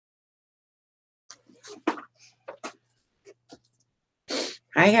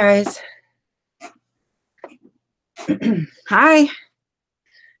Hi, guys. Hi,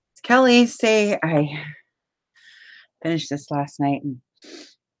 it's Kelly. Say, I finished this last night and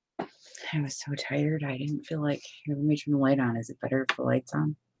I was so tired. I didn't feel like, here, let me turn the light on. Is it better if the light's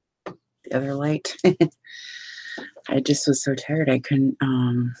on? The other light? I just was so tired. I couldn't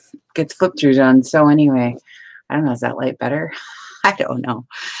get the flip through done. So, anyway, I don't know. Is that light better? I don't know.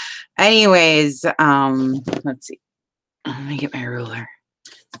 Anyways, let's see. Let me get my ruler.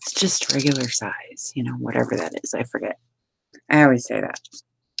 It's just regular size, whatever that is. I forget. I always say that.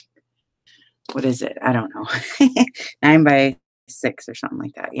 What is it? I don't know. 9 by 6 or something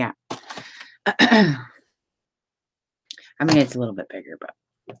like that. Yeah. I mean, it's a little bit bigger, but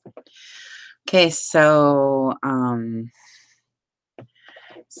okay. So I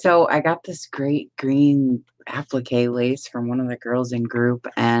got this great green applique lace from one of the girls in group,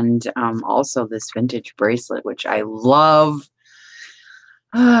 and also this vintage bracelet, which I love.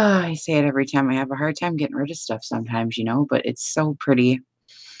 I say it every time. I have a hard time getting rid of stuff sometimes, but it's so pretty.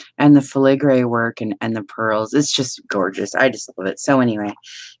 And the filigree work and the pearls, it's just gorgeous. I just love it. So anyway,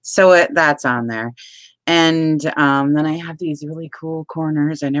 that's on there. And then I have these really cool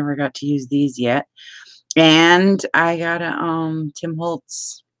corners. I never got to use these yet. And I got a Tim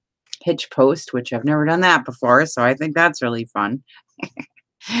Holtz hitch post, which I've never done that before. So I think that's really fun.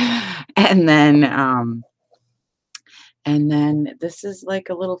 And then this is like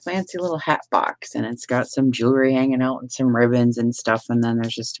a little fancy little hat box, and it's got some jewelry hanging out and some ribbons and stuff. And then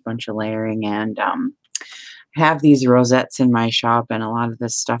there's just a bunch of layering, and I have these rosettes in my shop, and a lot of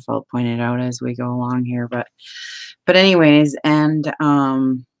this stuff I'll point it out as we go along here. But anyways, and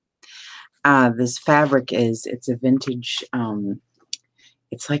this fabric it's a vintage.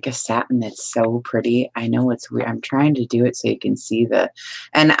 It's like a satin. It's so pretty. I know it's weird. I'm trying to do it so you can see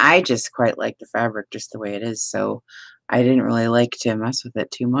and I just quite like the fabric just the way it is. So I didn't really like to mess with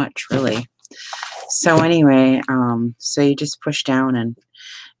it too much, really. So anyway, so you just push down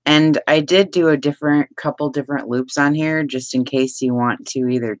and I did do couple different loops on here just in case you want to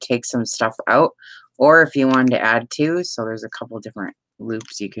either take some stuff out or if you wanted to add to. So there's a couple different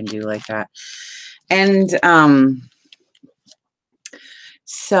loops you can do like that. And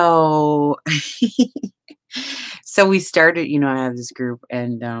so we started, I have this group,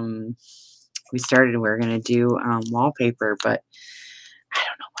 and we're going to do wallpaper, but I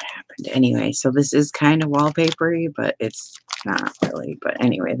don't know what happened. Anyway, so this is kind of wallpapery, but it's not really. But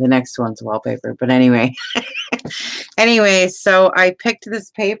anyway, the next one's wallpaper. But anyway, so I picked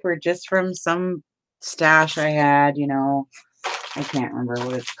this paper just from some stash I had, I can't remember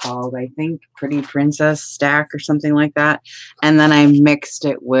what it's called. I think Pretty Princess Stack or something like that. And then I mixed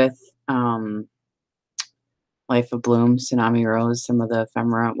it with Life of Bloom, Tsunami Rose, some of the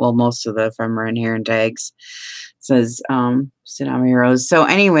ephemera. Well, most of the ephemera in here in tags. It says Tsunami Rose. So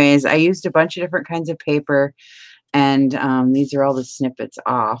anyways, I used a bunch of different kinds of paper. And these are all the snippets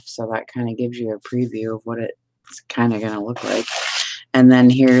off. So that kind of gives you a preview of what it's kind of going to look like. And then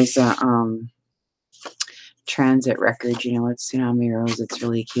here's a transit record, it's Tsunami Rose. It's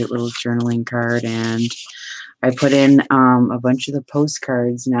really cute little journaling card, and I put in a bunch of the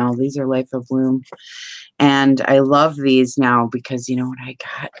postcards. Now these are Life of Bloom, and I love these now because you know what I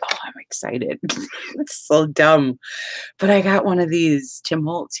got? Oh, I'm excited. It's so dumb, but I got one of these Tim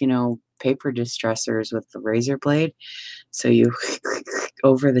Holtz, paper distressors with the razor blade, so you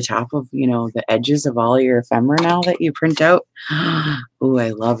over the top of the edges of all your ephemera now that you print out. Oh,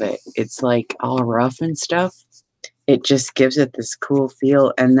 I love it. It's like all rough and stuff. It just gives it this cool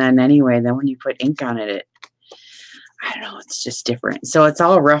feel. And then then when you put ink on it, I don't know, it's just different. So it's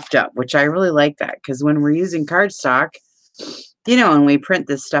all roughed up, which I really like that, because when we're using cardstock, and we print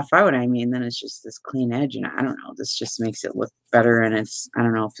this stuff out, then it's just this clean edge, and I don't know, this just makes it look better, and I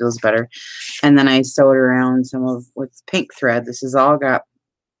don't know, it feels better. And then I sewed around some with pink thread. This has all got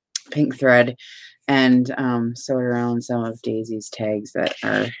pink thread, and sewed around some of Daisy's tags that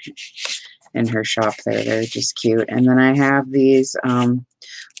are in her shop there. They're just cute. And then I have these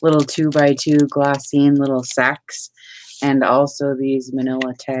little 2x2 glassine little sacks, and also these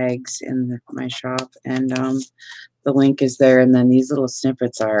manila tags in my shop, and the link is there. And then these little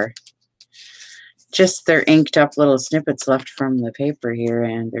snippets are just, they're inked up little snippets left from the paper here,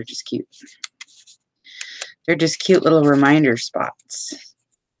 and they're just cute. They're just cute little reminder spots.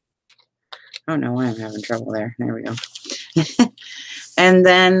 I don't know why I'm having trouble there. There we go. And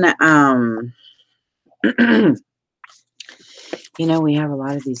then, we have a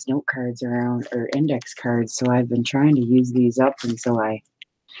lot of these note cards around, or index cards, so I've been trying to use these up, and so I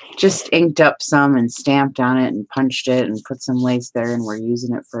just inked up some and stamped on it and punched it and put some lace there, and we're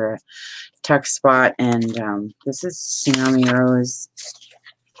using it for a tuck spot. And this is Tsunami Rose,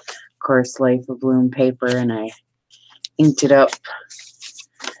 of course, Life of Bloom paper, and I inked it up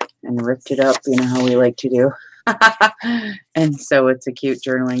and ripped it up, you know how we like to do. And so it's a cute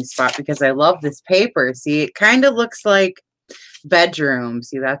journaling spot because I love this paper. See, it kind of looks like bedroom.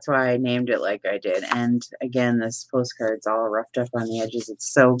 See, that's why I named it like I did. And again, this postcard's all roughed up on the edges.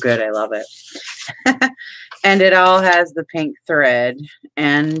 It's so good. I love it. And it all has the pink thread,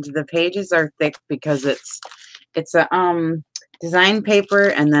 and the pages are thick because it's a design paper,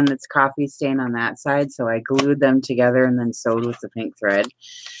 and then it's coffee stain on that side. So I glued them together and then sewed with the pink thread.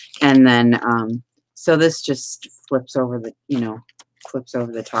 And then so this just flips over the, flips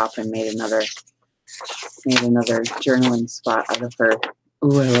over the top, and made another journaling spot out of her.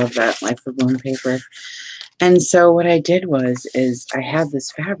 Ooh, I love that Life of Bloom paper. And so what I did is I had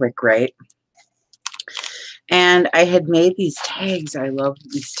this fabric, right? And I had made these tags. I love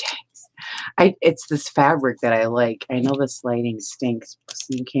these tags. It's this fabric that I like. I know this lighting stinks, so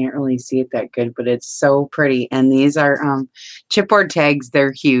you can't really see it that good, but it's so pretty. And these are chipboard tags.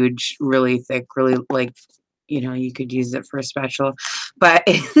 They're huge, really thick, really like, you could use it for a special, but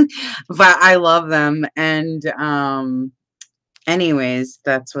but I love them. And anyways,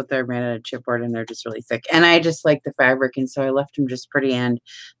 that's what they're made out of, chipboard, and they're just really thick. And I just like the fabric, and so I left them just pretty. And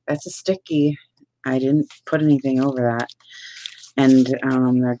that's a sticky. I didn't put anything over that. And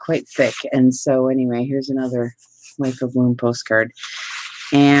they're quite thick. And so anyway, here's another Life of Bloom postcard.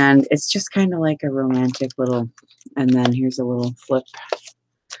 And it's just kind of like a romantic little, and then here's a little flip.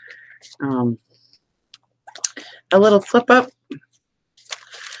 A little flip up.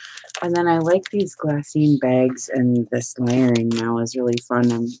 And then I like these glassine bags, and this layering now is really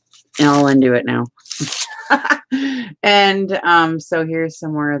fun. I'm all into it now. And so here's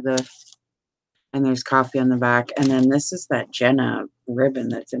some more of the, and there's coffee on the back. And then this is that Jenna ribbon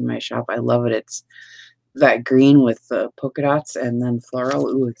that's in my shop. I love it. It's that green with the polka dots and then floral.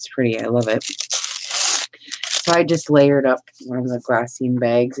 Ooh, it's pretty. I love it. So I just layered up one of the glassine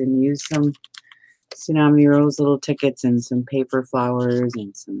bags and used some Tsunami Rose little tickets and some paper flowers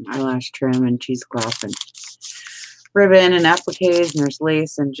and some eyelash trim and cheesecloth and ribbon and appliques, and there's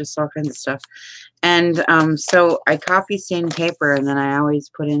lace and just all kinds of stuff. And so I coffee stained paper, and then I always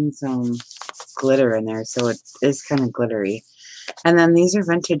put in some glitter in there, so it is kind of glittery. And then these are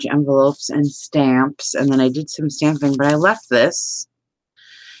vintage envelopes and stamps, and then I did some stamping, but I left this,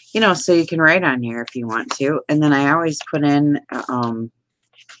 so you can write on here if you want to. And then I always put in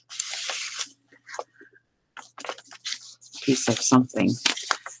piece of something.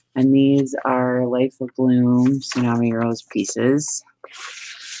 And these are Life of Bloom Tsunami Rose pieces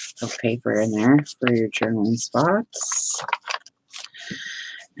of paper in there for your journaling spots.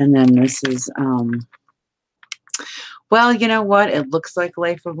 And then this is, well, you know what? It looks like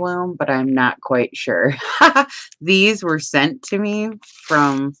Life of Bloom, but I'm not quite sure. These were sent to me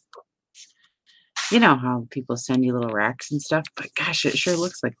from, how people send you little racks and stuff. But gosh, it sure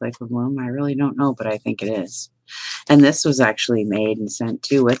looks like Life of Bloom. I really don't know, but I think it is. And this was actually made and sent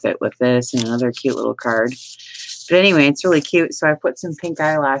too with it, with this and another cute little card. But anyway, it's really cute. So I put some pink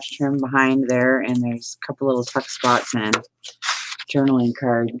eyelash trim behind there, and there's a couple little tuck spots and journaling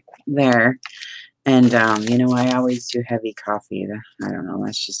card there. And, I always do heavy coffee. I don't know.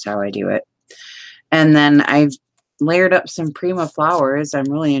 That's just how I do it. And then I've layered up some Prima flowers. I'm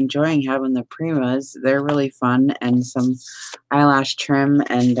really enjoying having the Primas. They're really fun. And some eyelash trim.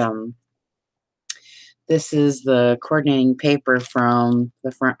 And this is the coordinating paper from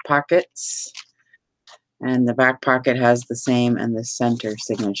the front pockets. And the back pocket has the same, and the center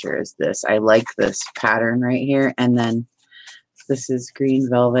signature is this. I like this pattern right here. And then this is green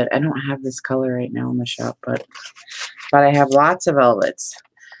velvet. I don't have this color right now in the shop, but I have lots of velvets.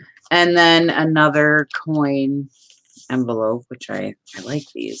 And then another coin envelope, which I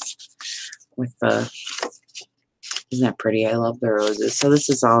like these with the, isn't that pretty? I love the roses. So this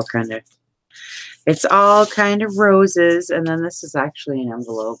is all kind of, it's all kind of roses. And then this is actually an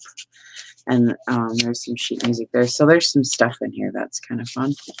envelope. And there's some sheet music there. So there's some stuff in here that's kind of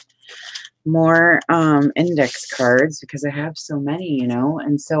fun. More index cards because I have so many,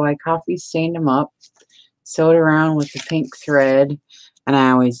 and so I coffee stained them up, sewed around with the pink thread, and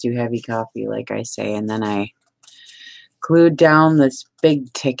I always do heavy coffee, like I say. And then I glued down this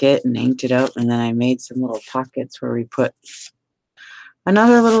big ticket and inked it up, and then I made some little pockets where we put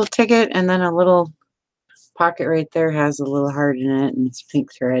another little ticket, and then a little pocket right there has a little heart in it, and it's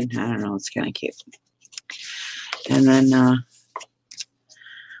pink thread. I don't know, it's kind of cute. And then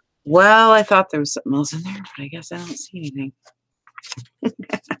well, I thought there was something else in there, but I guess I don't see anything.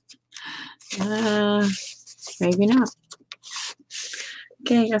 Maybe not.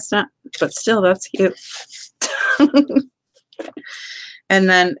 Okay, I guess not. But still, that's cute. And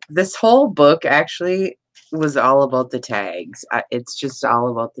then this whole book actually was all about the tags. It's just all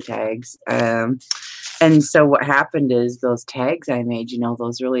about the tags. And so what happened is those tags I made, you know,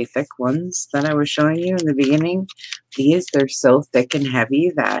 those really thick ones that I was showing you in the beginning, they're so thick and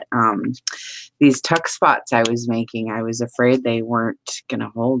heavy that these tuck spots I was making, I was afraid they weren't going to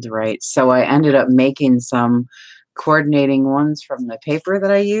hold right. So I ended up making some coordinating ones from the paper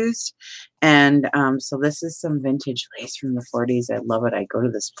that I used. And so this is some vintage lace from the 40s. I love it. I go to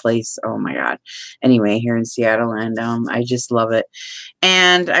this place. Oh my God. Anyway, here in Seattle, and I just love it.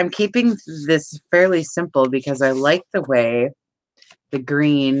 And I'm keeping this fairly simple because I like the way the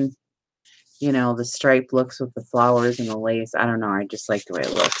green, you know, the stripe looks with the flowers and the lace. I don't know. I just like the way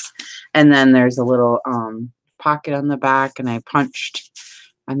it looks. And then there's a little pocket on the back, and I punched,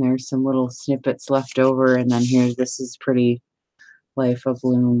 and there's some little snippets left over. And then this is pretty Life of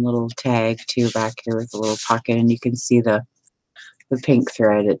Bloom little tag too back here with a little pocket, and you can see the pink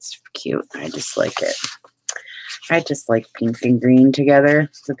thread. It's cute. I just like it. I just like pink and green together.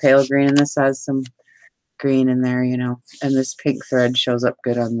 The pale green, and this has some green in there, you know. And this pink thread shows up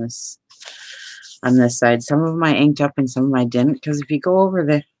good on this side. Some of them I inked up and some of them I didn't, because if you go over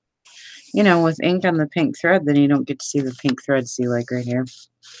the, you know, with ink on the pink thread, then you don't get to see the pink thread. See, like right here.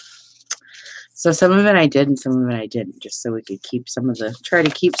 So some of it I did and some of it I didn't, just so we could keep try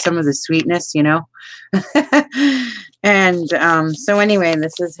to keep some of the sweetness, you know. And so anyway,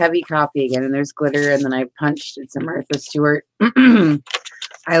 this is heavy copy again, and there's glitter, and then I punched. It's a Martha Stewart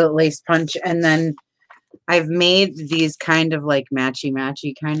eyelet lace punch, and then I've made these kind of like matchy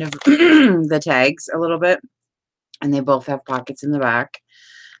kind of the tags a little bit, and they both have pockets in the back.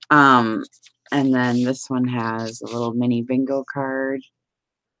 And then this one has a little mini bingo card.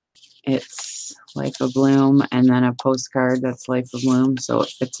 It's Life of Bloom, and then a postcard that's Life of Bloom, so it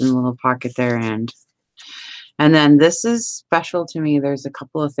fits in a little pocket there. And then this is special to me. There's a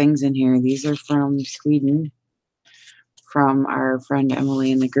couple of things in here. These are from Sweden, from our friend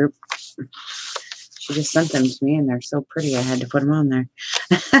Emily in the group. She just sent them to me, and they're so pretty. I had to put them on there.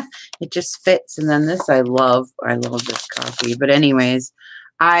 It just fits. And then this I love. I love this coffee. But anyways,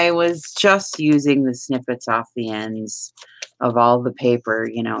 I was just using the snippets off the ends of all the paper,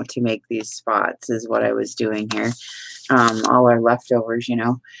 you know, to make these spots is what I was doing here. All our leftovers, you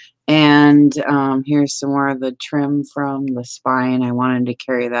know. And here's some more of the trim from the spine. I wanted to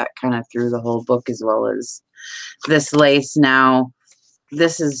carry that kind of through the whole book, as well as this lace. Now,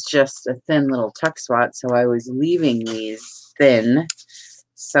 this is just a thin little tuck spot, so I was leaving these thin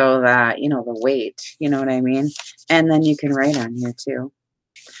so that, you know, the weight, you know what I mean? And then you can write on here too.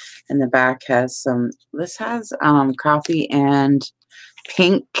 And the back has this has coffee and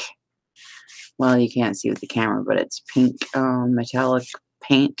pink. Well, you can't see with the camera, but it's pink metallic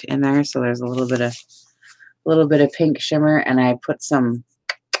paint in there. So there's a little bit of pink shimmer, and I put some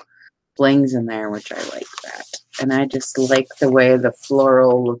blings in there, which I like that. And I just like the way the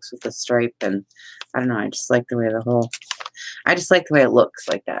floral looks with the stripe, and I don't know, I just like the way it looks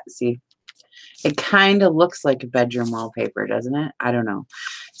like that. See, it kind of looks like a bedroom wallpaper, doesn't it? I don't know.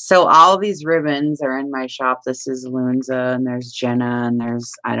 So all these ribbons are in my shop. This is Lunza, and there's Jenna, and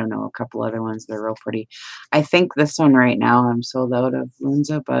there's, I don't know, a couple other ones. They're real pretty. I think this one right now I'm sold out of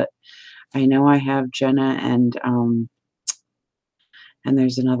Lunza, but I know I have Jenna, and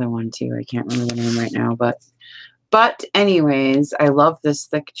there's another one too. I can't remember the name right now, but anyways, I love this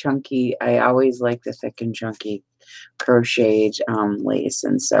thick, chunky. I always like the thick and chunky crocheted lace,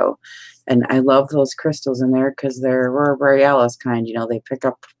 and I love those crystals in there because they're Aurora Borealis kind. You know, they pick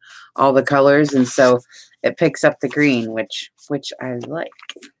up all the colors, and so it picks up the green, which I like.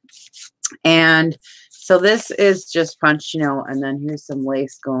 And so this is just punched, you know, and then here's some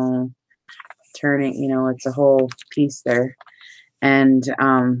lace going, turning. You know, it's a whole piece there, and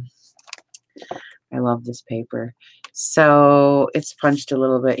I love this paper. So it's punched a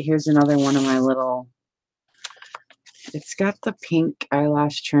little bit. Here's another one of my little, it's got the pink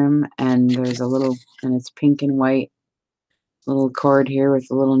eyelash trim, and there's a little, and it's pink and white little cord here with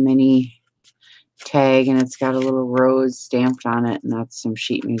a little mini tag, and it's got a little rose stamped on it, and that's some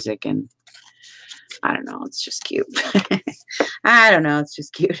sheet music, and I don't know, it's just cute. I don't know, it's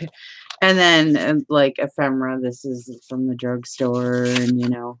just cute. And then like ephemera, this is from the drugstore, and you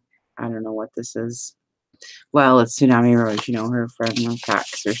know, I don't know what this is. Well, it's Tsunami Rose, you know, her friend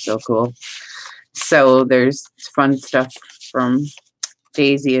macaques are so cool. So there's fun stuff from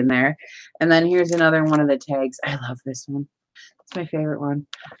Daisy in there. And then here's another one of the tags. I love this one. It's my favorite one.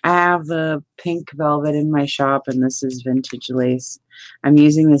 I have the pink velvet in my shop, and this is vintage lace. I'm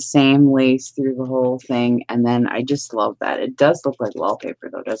using the same lace through the whole thing, and then I just love that. It does look like wallpaper,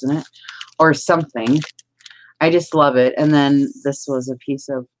 though, doesn't it? Or something. I just love it. And then this was a piece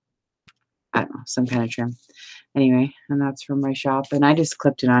of, I don't know, some kind of trim. Anyway, and that's from my shop. And I just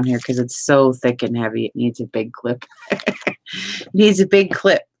clipped it on here because it's so thick and heavy. It needs a big clip. It needs a big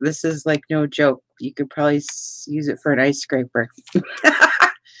clip. This is like no joke. You could probably use it for an ice scraper.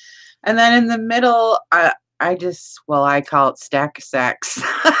 And then in the middle, I just, well, I call it stack of sacks.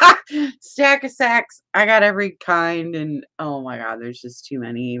 Stack of sacks. I got every kind, and oh my God, there's just too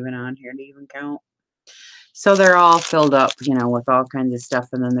many even on here to even count. So they're all filled up, you know, with all kinds of stuff.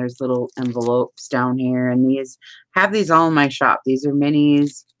 And then there's little envelopes down here. And these, have these all in my shop. These are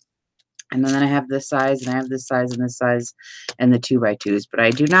minis. And then I have this size, and I have this size, and this size, and the 2x2s. But I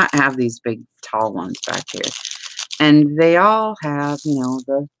do not have these big, tall ones back here. And they all have, you know,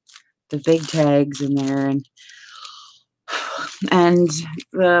 the big tags in there, and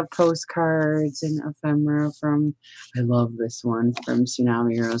the postcards and ephemera from, I love this one from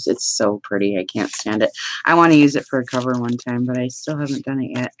Tsunami Rose. It's so pretty. I can't stand it. I want to use it for a cover one time, but I still haven't done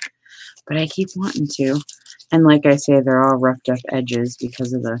it yet. But I keep wanting to. And like I say, they're all roughed up edges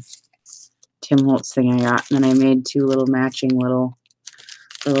because of the Tim Holtz thing I got. And then I made two little matching little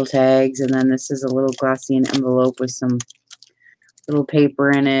tags. And then this is a little Glossian envelope with some little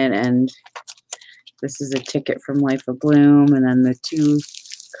paper in it. And this is a ticket from Life of Bloom. And then the two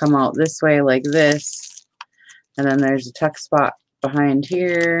come out this way like this. And then there's a tuck spot behind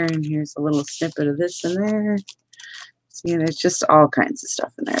here. And here's a little snippet of this in there. See, there's just all kinds of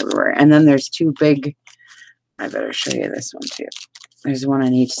stuff in there everywhere. And then there's two big, I better show you this one too. There's one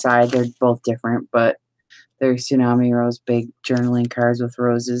on each side. They're both different, but they're Tsunami Rose big journaling cards with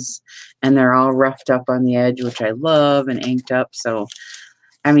roses. And they're all roughed up on the edge, which I love, and inked up. So,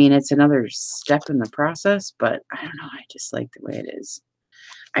 I mean, it's another step in the process, but I don't know. I just like the way it is.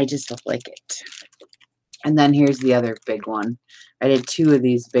 I just like it. And then here's the other big one. I did two of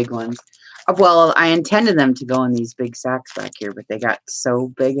these big ones. Well, I intended them to go in these big sacks back here, but they got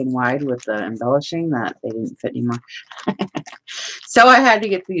so big and wide with the embellishing that they didn't fit anymore. So I had to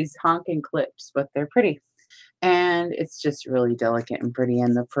get these honking clips, but they're pretty. And it's just really delicate and pretty.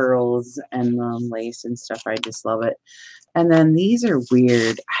 And the pearls and the lace and stuff, I just love it. And then these are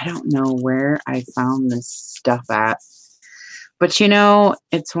weird. I don't know where I found this stuff at. But, you know,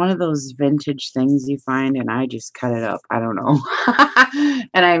 it's one of those vintage things you find, and I just cut it up. I don't know.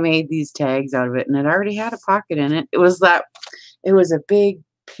 And I made these tags out of it, and it already had a pocket in it. It was a big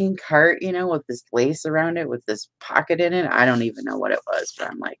pink heart, you know, with this lace around it, with this pocket in it. I don't even know what it was, but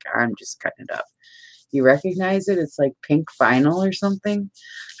I'm like, I'm just cutting it up. You recognize it? It's like pink vinyl or something.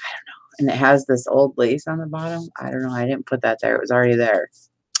 I don't know. And it has this old lace on the bottom. I don't know. I didn't put that there. It was already there.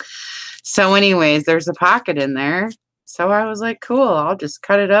 So anyways, there's a pocket in there. So I was like, cool, I'll just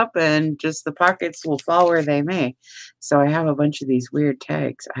cut it up and just the pockets will fall where they may. So I have a bunch of these weird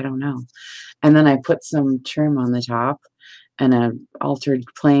tags. I don't know. And then I put some trim on the top and an altered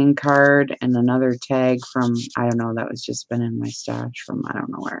playing card and another tag from, I don't know, that was just been in my stash from I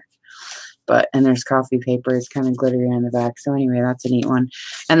don't know where. But, and there's coffee paper. It's kind of glittery on the back. So anyway, that's a neat one.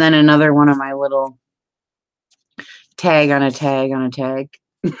 And then another one of my little tag on a tag on a tag.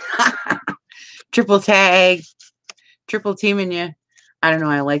 Triple tag. Triple teaming you. I don't know.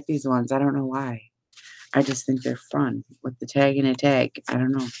 I like these ones. I don't know why. I just think they're fun with the tag and a tag. I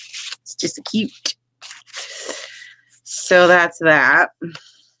don't know. It's just cute. So that's that.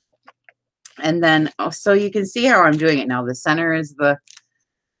 And then, oh, so you can see how I'm doing it now. The center is the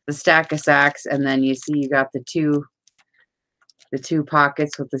stack of sacks, and then you see you got the two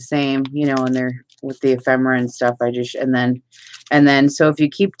pockets with the same, you know, and they're with the ephemera and stuff. And then so if you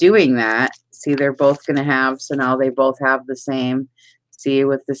keep doing that, see, they're both going to have, so now they both have the same, see,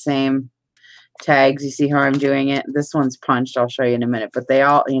 with the same tags. You see how I'm doing it? This one's punched. I'll show you in a minute, but they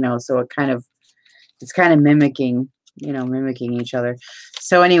all, you know, so it's kind of mimicking, you know, mimicking each other.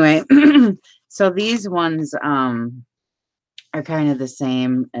 So anyway, so these ones are kind of the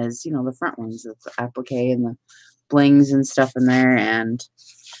same as, you know, the front ones with the applique and the blings and stuff in there. And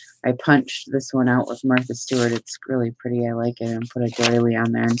I punched this one out with Martha Stewart. It's really pretty. I like it. And put a doily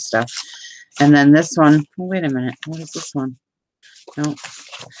on there and stuff. And then this one, oh, wait a minute. What is this one? No.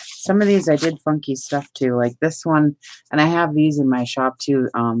 Some of these I did funky stuff too, like this one. And I have these in my shop too,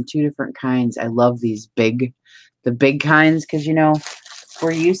 two different kinds. I love these the big kinds, because, you know,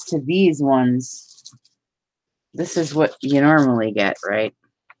 we're used to these ones. This is what you normally get, right?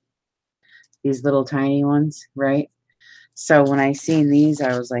 These little tiny ones, right? So when I seen these,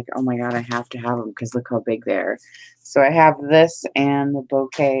 I was like, oh my God, I have to have them because look how big they are. So I have this and the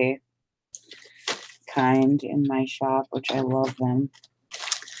bouquet kind in my shop, which I love them.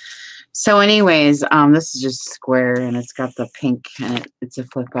 So anyways, this is just square and it's got the pink and it's a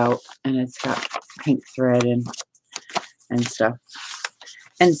flip out and it's got pink thread and stuff.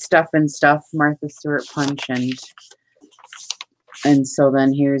 And stuff, Martha Stewart punch and so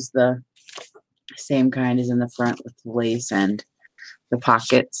then here's the same kind as in the front with the lace and the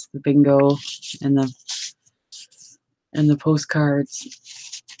pockets, the bingo and the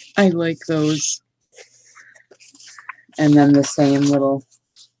postcards. I like those. And then the same little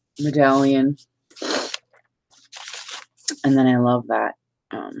medallion. And then I love that.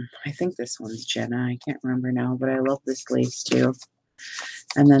 I think this one's Jenna. I can't remember now, but I love this lace too.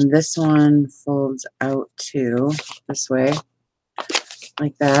 And then this one folds out too, this way,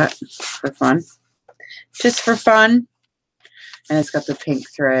 like that, for fun. Just for fun. And it's got the pink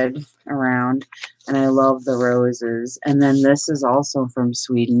thread around. And I love the roses. And then this is also from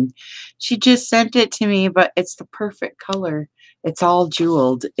Sweden. She just sent it to me, but it's the perfect color. It's all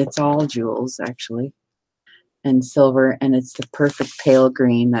jeweled. It's all jewels, actually. And silver. And it's the perfect pale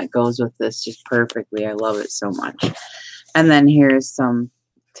green that goes with this just perfectly. I love it so much. And then here's some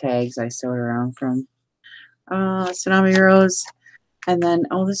tags I sewed around from Tsunami Rose. And then,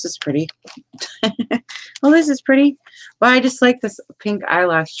 oh, this is pretty. Oh, this is pretty. Well, I just like this pink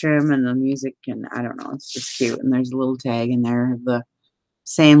eyelash trim and the music, and I don't know, it's just cute. And there's a little tag in there of the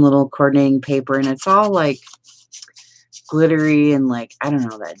same little coordinating paper, and it's all like glittery and like, I don't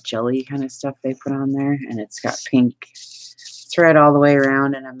know, that jelly kind of stuff they put on there. And it's got pink thread all the way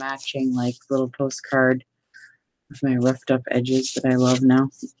around and a matching like little postcard with my roughed up edges that I love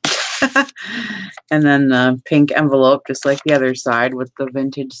now. And then the pink envelope, just like the other side, with the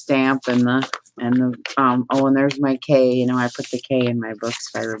vintage stamp and the oh, and there's my K. You know, I put the K in my books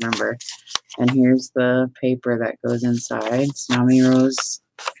if I remember. And here's the paper that goes inside. Tsunami Rose,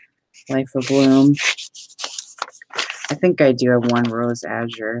 Life of Bloom. I think I do have one Rose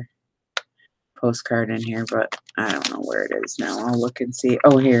Azure postcard in here, but I don't know where it is now. I'll look and see.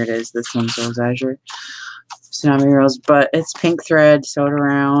 Oh, here it is. This one's Rose Azure. Tsunami Rose, but it's pink thread sewed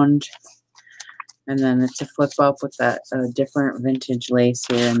around. And then it's a flip up with that different vintage lace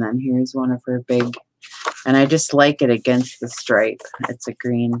here. And then here's one of her big, and I just like it against the stripe. It's a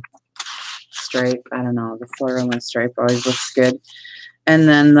green stripe. I don't know, the floral on the stripe always looks good. And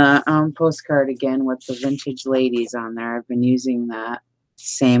then the postcard again with the vintage ladies on there. I've been using that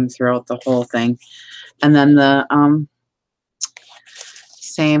same throughout the whole thing. And then the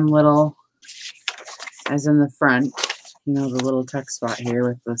same little as in the front, you know, the little tuck spot here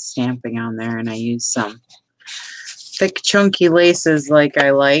with the stamping on there. And I use some thick chunky laces like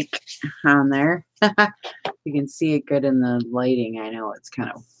I like on there. You can see it good in the lighting. I know it's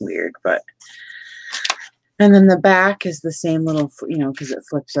kind of weird, but and then the back is the same little, you know, because it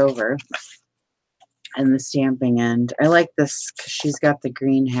flips over. And the stamping end. I like this because she's got the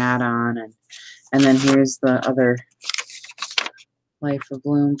green hat on, and then here's the other Life of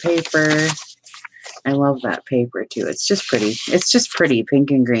Bloom paper. I love that paper too. It's just pretty. It's just pretty,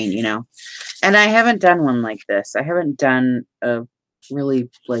 pink and green, you know. And I haven't done one like this. I haven't done a really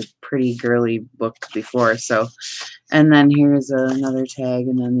like pretty girly book before. So, and then here's another tag,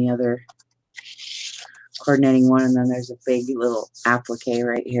 and then the other coordinating one, and then there's a big little applique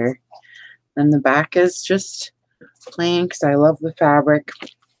right here. And the back is just plain because I love the fabric.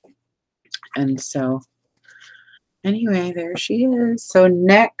 And so anyway, there she is. So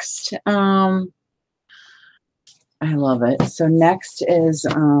next, I love it. So next is,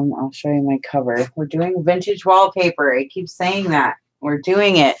 I'll show you my cover. We're doing vintage wallpaper. I keep saying that. We're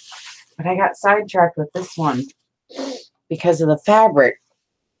doing it. But I got sidetracked with this one because of the fabric.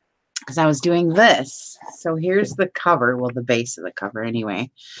 Because I was doing this. So here's the cover. Well, the base of the cover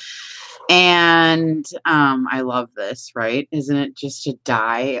anyway. And I love this, right? Isn't it just a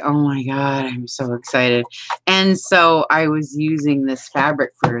dye? Oh my God, I'm so excited. And so I was using this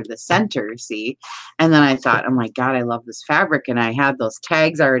fabric for the center, see? And then I thought, oh my God, I love this fabric. And I had those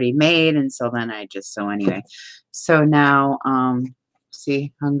tags already made. And so then I just, so anyway. So now,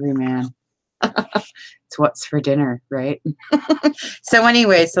 see, hungry man. It's what's for dinner, right? So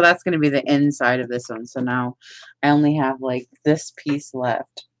anyway, so that's going to be the inside of this one. So now I only have like this piece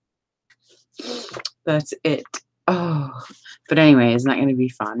left. That's it. Oh, but anyway, isn't that going to be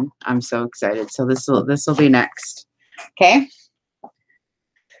fun? I'm so excited. So this will be next. Okay.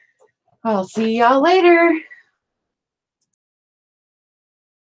 I'll see y'all later.